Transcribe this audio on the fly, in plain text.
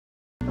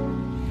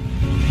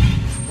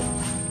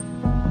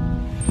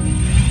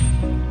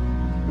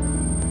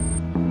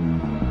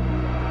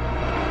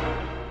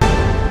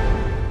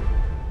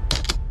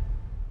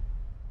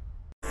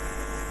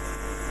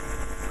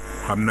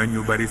xam na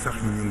ñu bari sax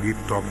ñu ngi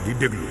toog di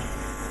déglu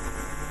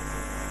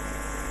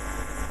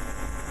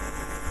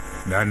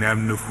daane am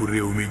na fu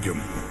réew mi jëm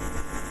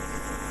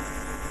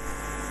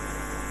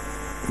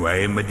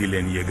waaye ma di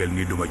leen yëgal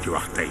ni duma ci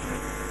wax tey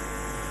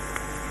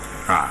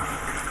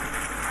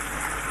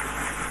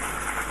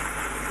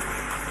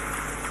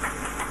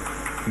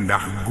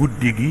ndax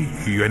guddi gi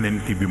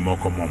yonent bi moo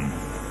ko moom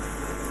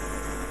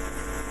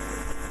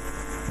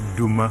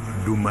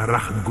duma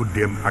rax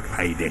guddeem ak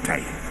ay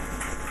détail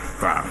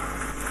waaw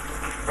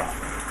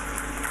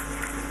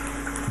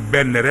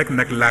benn rekk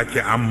nag laa ci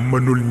am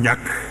mënul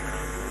ñàkk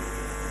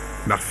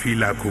ndax fii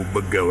laa ko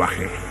bëgg a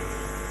waxe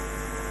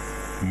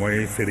mooy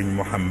Serigne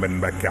Mouhamad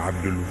Mbacké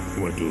Abdoul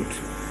Wadoud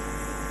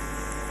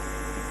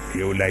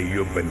yow lay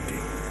yóbbante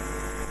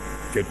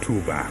ca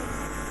Touba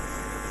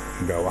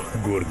nga wax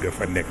góor ga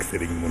fa nekk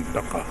Serigne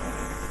Mountakha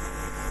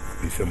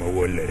di sama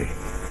wóllëre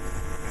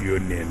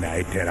yónnee na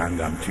ay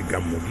teraangam ci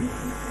gàmmu gi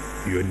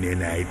yónnee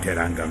na ay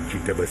teraangam ci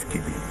tabaski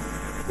bi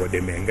boo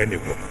demee nga ni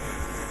ko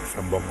sa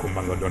mbokk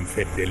ma nga doon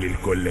feddalil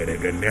kóllëre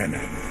ga nee na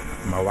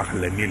ma wax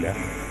la ni la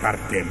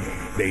partem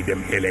day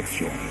dem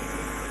élection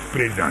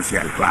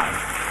présidentielle waaw